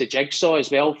completes the jigsaw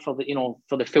as well for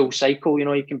the full cycle.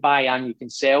 You can buy and you can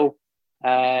sell.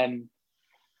 And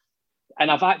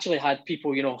I've actually had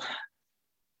people,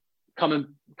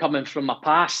 coming from my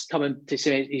past, coming to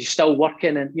say he's still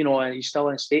working and he's still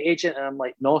an estate agent, and I'm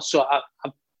like, no. So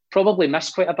I've probably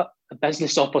missed quite a bit of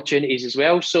business opportunities as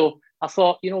well. So I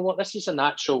thought, this is a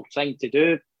natural thing to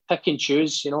do, pick and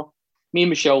choose. Me and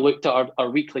Michelle looked at our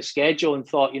weekly schedule and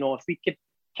thought, if we could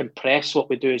compress what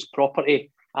we do as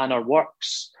property and our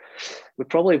works, we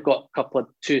probably have got a couple of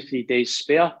 2-3 days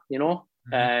spare.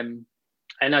 And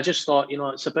I just thought,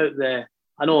 it's about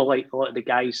I know like a lot of the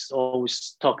guys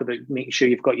always talk about making sure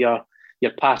you've got your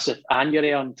passive and your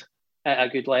earned at a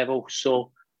good level.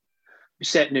 So we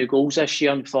set new goals this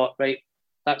year and thought, right,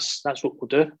 that's what we'll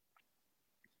do.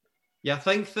 Yeah, I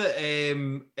think that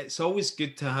it's always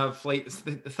good to have, like,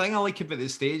 the thing I like about the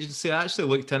estate agency, I actually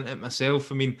looked into it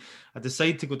myself. I mean, I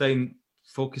decided to go down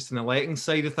focused on the letting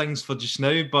side of things for just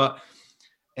now, but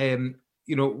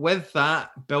you know, with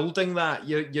that, building that,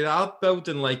 you are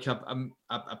building like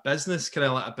a business, kind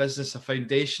of like a business, a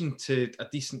foundation to a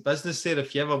decent business there.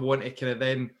 If you ever want to kind of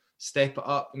then step it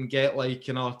up and get like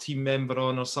another team member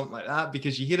on or something like that,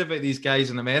 because you hear about these guys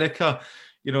in America,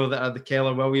 you know, that are the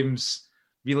Keller Williams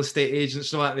real estate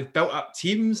agents, you know, like they've built up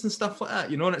teams and stuff like that,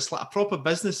 you know, and it's like a proper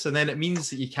business. And then it means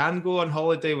that you can go on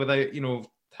holiday without, you know,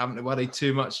 having to worry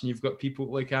too much, and you've got people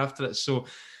to look after it. So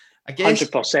I guess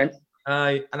 100%.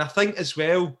 And I think as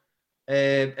well,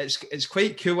 it's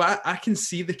quite cool. I can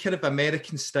see the kind of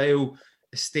American style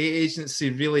estate agency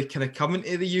really kind of coming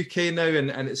to the UK now,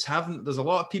 and there's a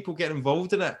lot of people getting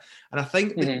involved in it. And I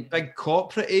think the big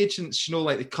corporate agents, you know,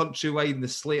 like the Countrywide and the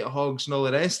Slater Hogs and all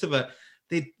the rest of it,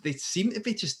 they seem to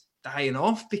be just dying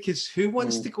off, because who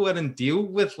wants to go in and deal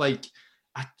with like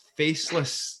a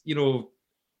faceless, you know,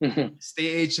 estate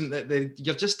agent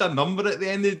you're just a number at the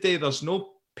end of the day. There's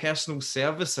no personal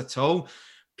service at all.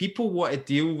 People want to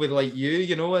deal with like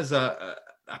you know, as a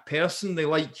person. They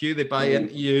like you, they buy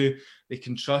into you, they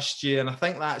can trust you. And I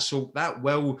think that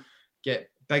will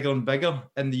get bigger and bigger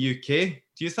in the UK.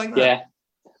 Do you think that?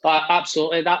 Yeah,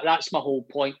 absolutely. That's my whole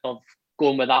point of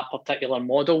going with that particular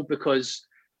model, because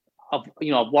I've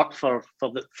worked for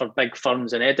big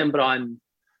firms in Edinburgh, and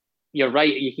you're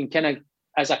right, you can kind of,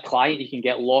 as a client, you can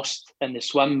get lost in the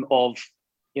swim of,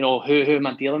 you know, who am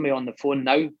I dealing with on the phone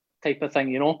now type of thing,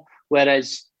 you know.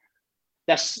 Whereas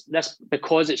this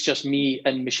because it's just me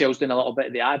and Michelle's doing a little bit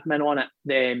of the admin on it,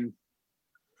 then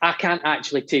I can't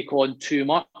actually take on too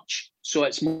much. So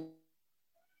it's more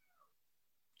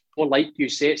like you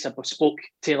say, it's a bespoke,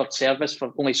 tailored service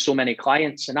for only so many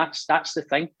clients, and that's the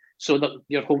thing. So that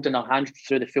you're holding their hand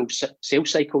through the full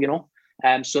sales cycle, you know.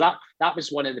 So that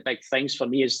was one of the big things for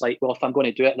me, is like, well, if I'm going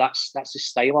to do it, that's the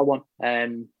style I want.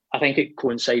 I think it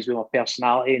coincides with my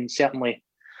personality, and certainly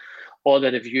all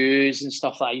the reviews and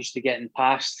stuff that I used to get in the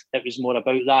past, it was more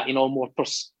about that, you know, more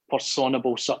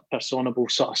personable sort of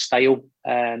style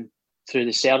through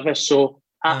the service. So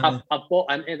I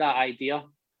bought into that idea,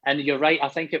 and you're right. I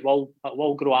think it will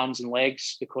grow arms and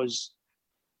legs, because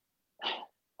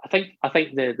I think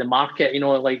the market, you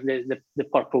know, like the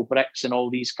Purple Bricks and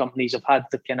all these companies have had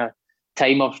the kind of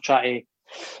time of trying to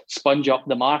sponge up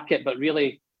the market, but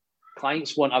really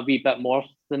clients want a wee bit more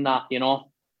than that, you know.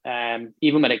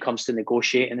 Even when it comes to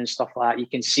negotiating and stuff like that, you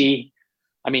can see,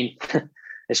 I mean,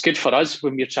 it's good for us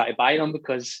when we're trying to buy them,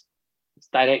 because it's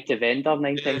direct to vendor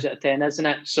 9 times out of 10, isn't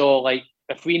it? So like,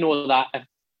 if we know that, if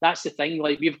that's the thing,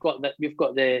 like we've got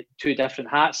the two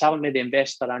different hats, haven't we? The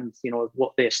investor and, you know,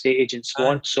 what the estate agents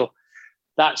want. So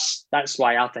that's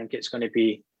why I think it's going to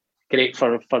be great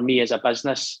for me as a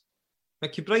business.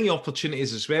 It could bring you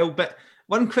opportunities as well. But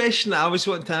one question that I was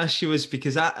wanting to ask you was,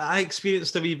 because I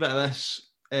experienced a wee bit of this.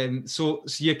 So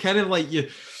you're kind of like,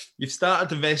 you've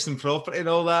started investing in property and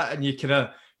all that, and you kind of,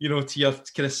 you know, to your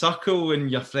kind of circle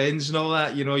and your friends and all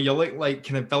that, you know, you look like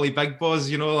kind of Billy Big Boss,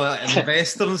 you know, like an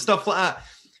investor and stuff like that.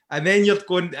 And then you're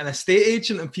going an estate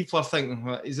agent, and people are thinking,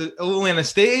 well, is it only an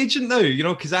estate agent now? You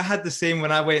know, because I had the same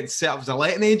when I went to set up as a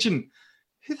letting agent.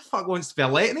 Who the fuck wants to be a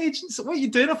letting agent? So what are you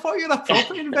doing? I thought you were a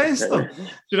property investor. Do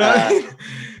you know what I mean?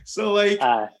 So like,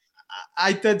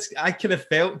 I kind of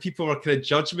felt people were kind of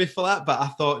judging me for that, but I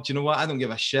thought, do you know what? I don't give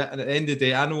a shit. And at the end of the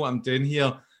day, I know what I'm doing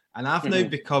here. And I've now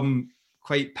become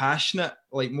quite passionate,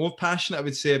 like more passionate, I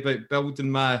would say, about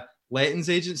building my lettings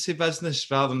agency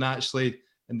business rather than actually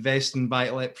invest in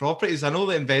buy-to-let properties. I know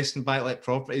that investing in buy-to-let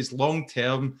properties long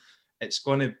term, it's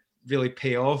going to really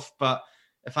pay off. But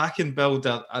if I can build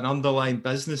an underlying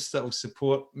business that will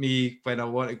support me when I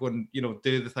want to go and, you know,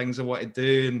 do the things I want to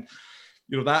do, and,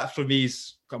 you know, that for me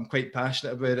is, I'm quite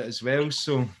passionate about it as well.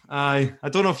 So I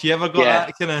don't know if you ever got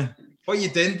that kind of, what are you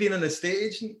doing being an estate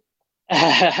agent?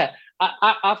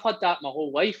 I've had that my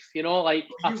whole life, you know, like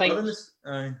I think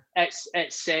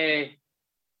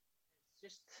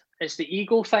it's the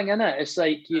ego thing, innit? It's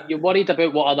like you're worried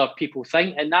about what other people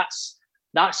think, and that's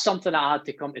something I had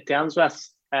to come to terms with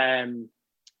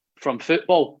from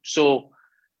football. So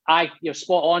you're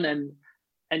spot on,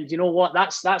 and you know what?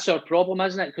 That's our problem,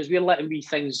 isn't it? Because we're letting wee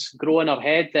things grow in our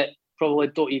head that probably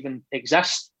don't even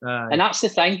exist, and that's the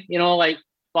thing, you know. Like,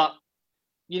 but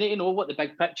you need to know what the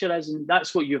big picture is, and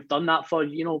that's what you've done that for.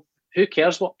 You know, who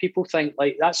cares what people think?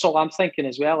 Like, that's all I'm thinking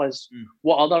as well, is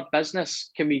what other business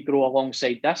can we grow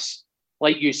alongside this?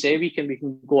 Like you say, we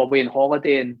can go away on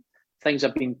holiday, and things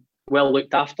have been well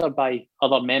looked after by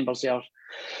other members of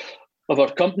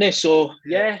our company. So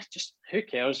yeah, just who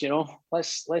cares?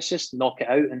 Let's just knock it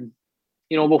out, and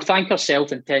we'll thank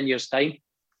ourselves in 10 years' time.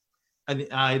 And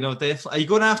I know, definitely. Are you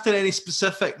going after any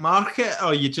specific market,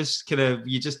 or you just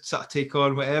sort of take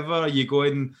on whatever? Are you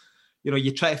going,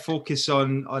 you try to focus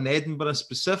on Edinburgh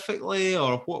specifically,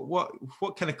 or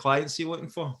what kind of clients are you looking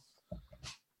for?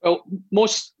 Well,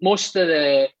 most of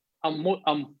the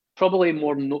I'm probably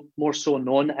more so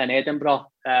known in Edinburgh,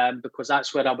 because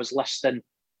that's where I was listing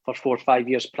for 4 or 5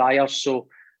 years prior. So,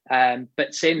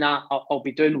 but saying that, I'll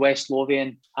be doing West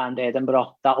Lothian and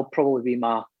Edinburgh. That'll probably be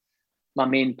my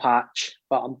main patch.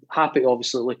 But I'm happy to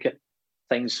obviously look at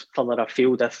things further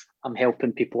afield if I'm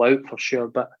helping people out, for sure.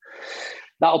 But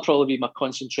that'll probably be my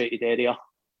concentrated area.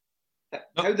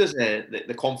 How does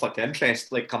the conflict of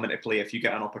interest come into play if you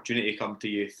get an opportunity come to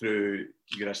you through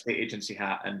your estate agency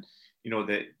hat, and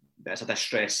that it's a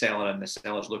distressed seller and the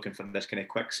seller's looking for this kind of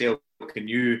quick sale?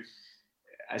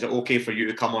 Is it okay for you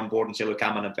to come on board and say, look,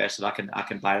 I'm an investor, I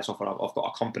can buy this offer. I've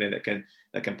got a company that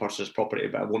can purchase property,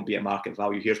 but it won't be at market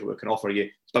value. Here's what we can offer you,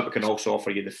 but we can also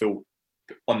offer you the full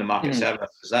on the market service.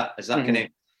 Is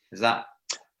that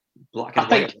black and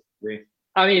white?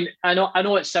 I mean, I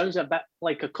know it sounds a bit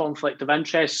like a conflict of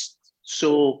interest.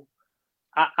 So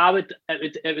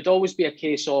it would always be a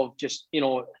case of just,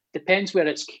 depends where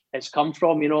it's come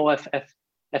from.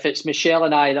 If it's Michelle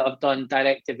and I that have done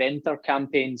direct to vendor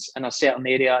campaigns in a certain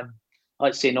area, in,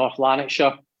 let's say North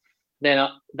Lanarkshire, then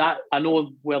that I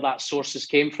know where that sources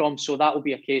came from. So that will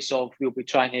be a case of we'll be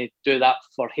trying to do that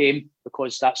for him,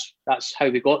 because that's how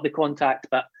we got the contact.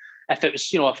 But if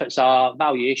it's a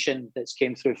valuation that's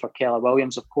came through for Keller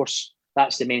Williams, of course,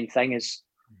 that's the main thing, is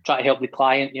try to help the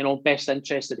client, best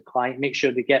interest of the client, make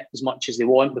sure they get as much as they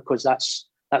want, because that's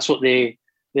what they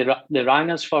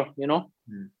rang us for,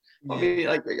 I mean,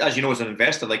 as you know, as an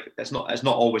investor, it's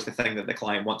not always the thing that the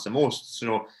client wants the most.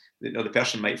 So, the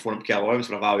person might phone up Keller Williams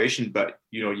for a valuation, but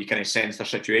you kind of sense their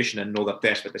situation and know they're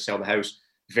desperate to sell the house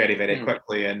very, very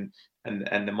quickly, and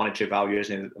the monetary value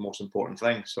isn't the most important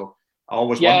thing. So I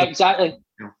always wonder, exactly,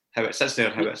 how it sits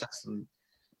there, how it sits.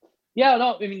 Yeah,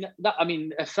 no, I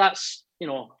mean, if that's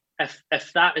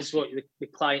if that is what the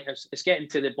client is getting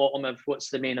to the bottom of,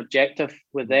 what's the main objective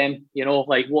with them,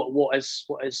 what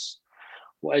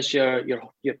is your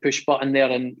push button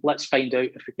there, and let's find out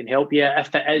if we can help you.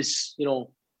 If it is,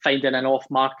 finding an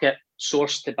off-market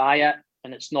source to buy it,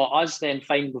 and it's not us, then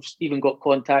fine. We've even got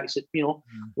contacts at,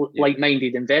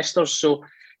 like-minded investors. So,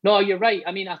 no, you're right.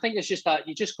 I mean, I think it's just that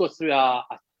you just go through a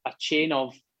chain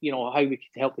of, how we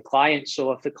can help the client.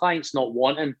 So if the client's not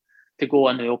wanting to go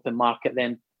on the open market,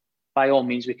 then by all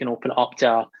means, we can open it up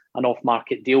to an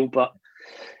off-market deal. But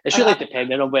it's really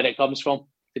dependent on where it comes from.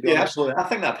 Yeah, absolutely. I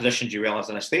think that positions you well as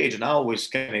an estate agent. I always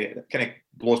kind of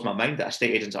blows my mind that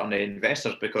estate agents are the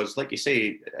investors, because, like you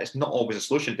say, it's not always a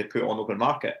solution to put on open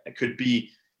market. It could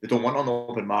be they don't want on the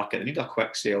open market. They need a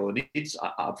quick sale. They need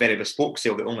a very bespoke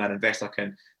sale that only an investor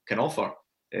can offer.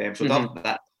 So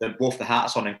that both the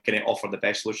hats on and can offer the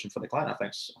best solution for the client, I think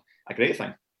it's a great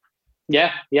thing.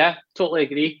 Yeah, totally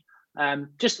agree.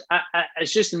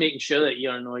 It's just making sure that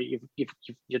you're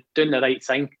doing the right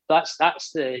thing. That's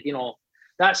the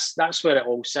that's where it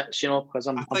all sits, because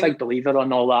I'm a big believer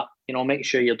on all that. Make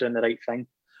sure you're doing the right thing.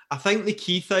 I think the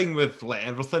key thing with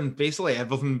everything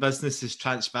in business is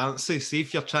transparency. See,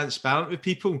 if you're transparent with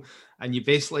people and you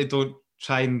basically don't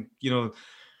try and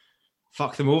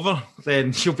fuck them over,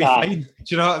 then you'll be fine. Do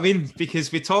you know what I mean?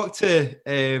 Because we talked to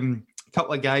a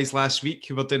couple of guys last week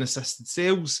who were doing assisted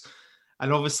sales,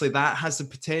 and obviously that has the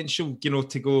potential,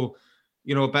 to go,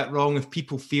 a bit wrong. If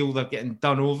people feel they're getting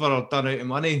done over or done out of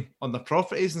money on their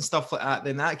properties and stuff like that,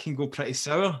 then that can go pretty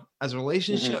sour as a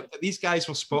relationship. But these guys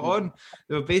were spot on.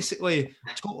 They were basically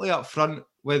totally upfront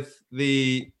with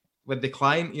the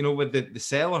client, with the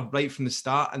seller right from the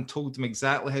start, and told them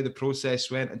exactly how the process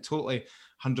went, and totally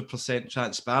 100%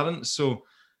 transparent. So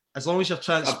as long as you're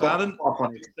transparent,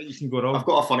 you can go wrong. I've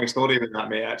got a funny story with that,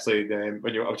 mate. Actually, I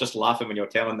was just laughing when you were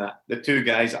telling that. The two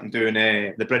guys that I'm doing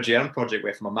the Bridge Earn project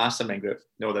with, from a mastermind group,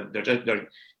 they're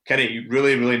kind of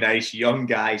really, really nice young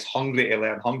guys, hungry to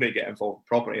learn, hungry to get involved in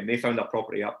property, and they found a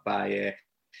property up by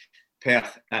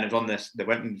Perth, and it was on this. They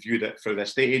went and viewed it through the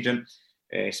estate agent.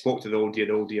 Spoke to the old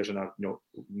dears in our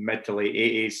mid to late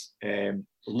 80s.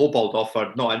 Lowballed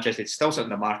offer, not interested, still sitting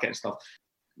in the market and stuff.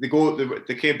 They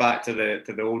came back to the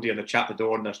oldie, and they chat the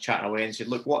door, and they're chatting away, and said,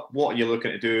 look, what are you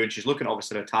looking to do? And she's looking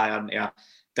obviously to retire and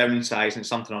downsizing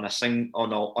something on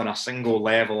a single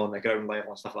level, on the ground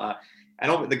level and stuff like that.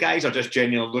 And the guys are just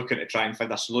genuinely looking to try and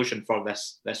find a solution for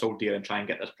this old dear and try and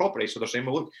get this property. So they're saying,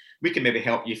 well, look, we can maybe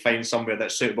help you find somewhere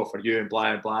that's suitable for you, and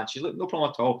blah and blah. And she's like, no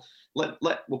problem at all.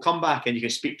 We'll come back and you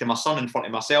can speak to my son in front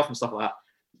of myself and stuff like that.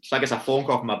 So I guess a phone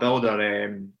call from my builder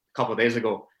a couple of days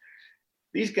ago.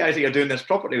 These guys that you're doing this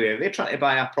property with, they're trying to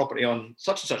buy a property on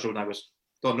such and such road. And I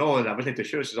don't know, and I wasn't too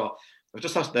sure. So it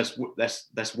was just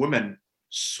this woman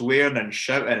swearing and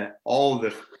shouting all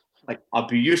the like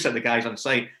abuse at the guys on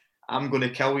site. I'm going to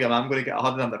kill you, and I'm going to get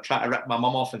 100, and they're trying to rip my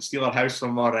mum off and steal her house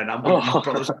from her, and I'm going to my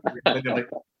brothers. And you're like,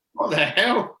 what the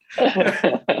hell?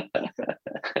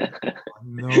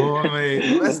 No,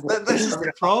 mate. This is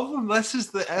the problem. This is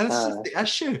the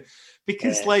issue.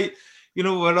 Because, like, you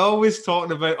know, we're always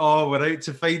talking about, we're out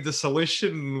to find the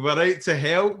solution, we're out to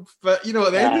help. But, you know,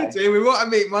 at the end of the day, we want to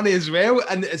make money as well.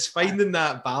 And it's finding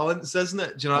that balance, isn't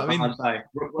it? Do you know what I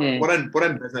mean? We're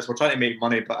in business, we're trying to make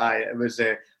money, but it was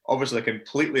obviously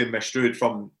completely misstrued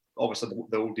from obviously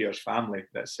the old dear's family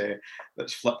that's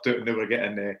flipped out and they were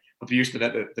getting abused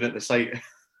at the site.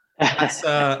 That's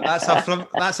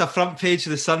a front page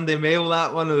of the Sunday Mail,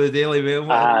 that one, or the Daily Mail.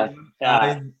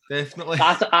 Definitely.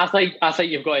 I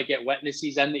think you've got to get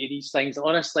witnesses into these things.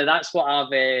 Honestly, that's what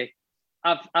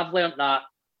I've learned that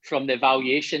from the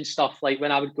valuation stuff. Like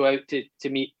when I would go out to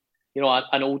meet, you know,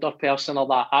 an older person or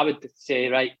that, I would say,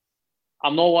 right,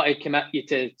 I'm not want to commit you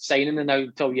to signing it now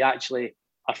until you actually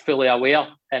are fully aware,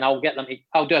 and I'll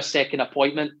do a second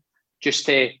appointment just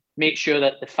to make sure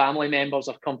that the family members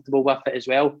are comfortable with it as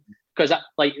well. Because I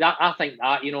think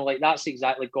that, you know, like that's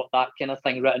exactly got that kind of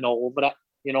thing written all over it,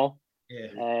 you know.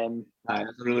 Yeah. That's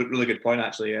a really, really good point,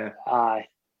 actually. Yeah. Aye.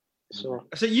 So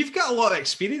you've got a lot of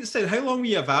experience then. How long were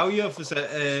you a value of? Was it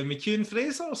McEwen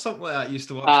Fraser or something like that? You used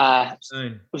to watch. I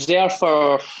was there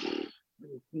for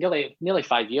nearly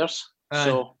 5 years.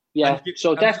 So yeah.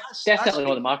 Definitely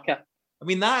know the market. I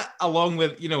mean, that along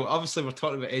with, you know, obviously we're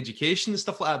talking about education and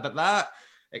stuff like that, but that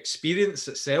experience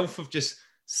itself of just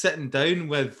sitting down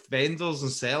with vendors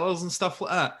and sellers and stuff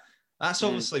like that, that's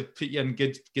obviously put you in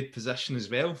good position as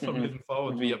well for moving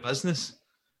forward with your business.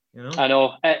 You know, I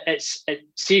know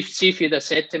see if you'd have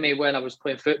said to me when I was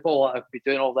playing football I'd be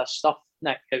doing all this stuff,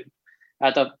 Nick,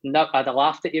 I'd have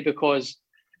laughed at you, because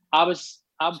I'm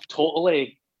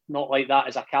totally not like that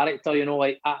as a character. You know,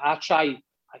 like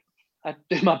I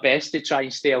do my best to try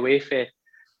and stay away from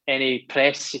any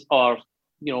press or,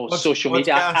 you know, social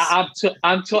media. I'm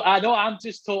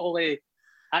just totally,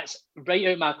 that's right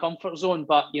out of my comfort zone.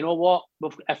 But you know what?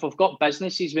 If we've got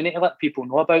businesses, we need to let people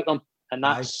know about them, and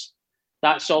that's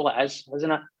all it is,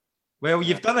 isn't it? Well,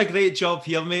 you've done a great job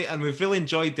here, mate, and we've really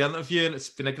enjoyed the interview, and it's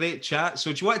been a great chat.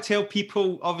 So, do you want to tell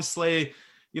people, obviously,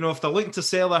 you know, if they're looking to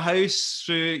sell their house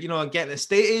through, you know, get an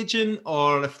estate agent,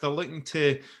 or if they're looking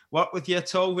to work with you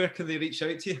at all, where can they reach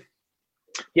out to you?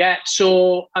 Yeah,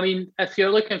 so, I mean, if you're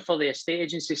looking for the estate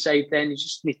agency side, then you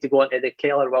just need to go onto the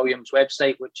Keller Williams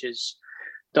website, which is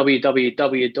www.kwuk.com,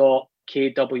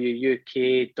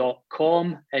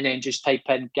 and then just type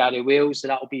in Gary Wales,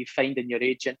 and that'll be finding your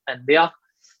agent in there,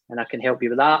 and I can help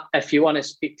you with that. If you want to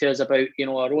speak to us about, you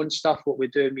know, our own stuff, what we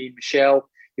do, me and Michelle,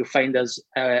 you'll find us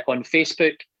on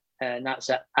Facebook, and that's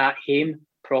at Haim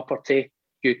Property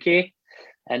UK.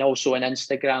 And also on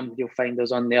Instagram, you'll find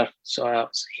us on there. So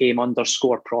it's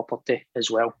Haim_property as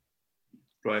well.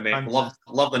 Right, mate.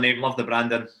 Love the name, love the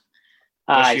branding.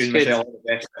 Wish you and Michelle all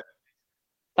the best.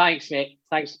 Thanks, mate.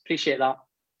 Thanks. Appreciate that.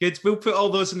 Good. We'll put all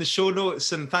those in the show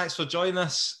notes, and thanks for joining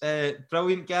us.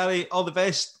 Brilliant, Gary. All the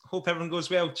best. Hope everyone goes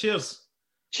well. Cheers.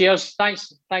 Cheers.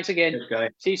 Thanks again. Cheers, Gary.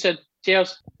 See you soon.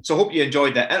 Cheers. So I hope you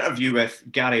enjoyed the interview with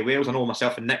Gary Wales. I know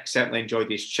myself and Nick certainly enjoyed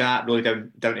this chat. Really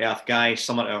down to earth guy,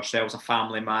 similar to ourselves, a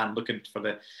family man, looking for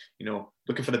the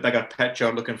bigger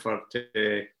picture, looking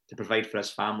to provide for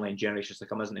his family and generations to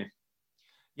come, isn't he?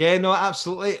 Yeah, no,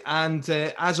 absolutely. And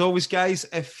as always, guys,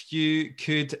 if you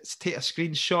could take a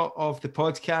screenshot of the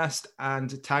podcast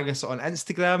and tag us on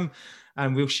Instagram,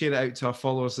 and we'll share it out to our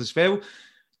followers as well.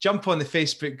 Jump on the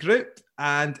Facebook group,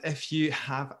 and if you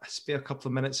have a spare couple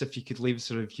of minutes, if you could leave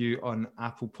us a review on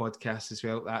Apple Podcasts as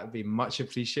well, that would be much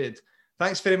appreciated.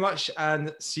 Thanks very much,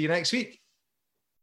 and see you next week.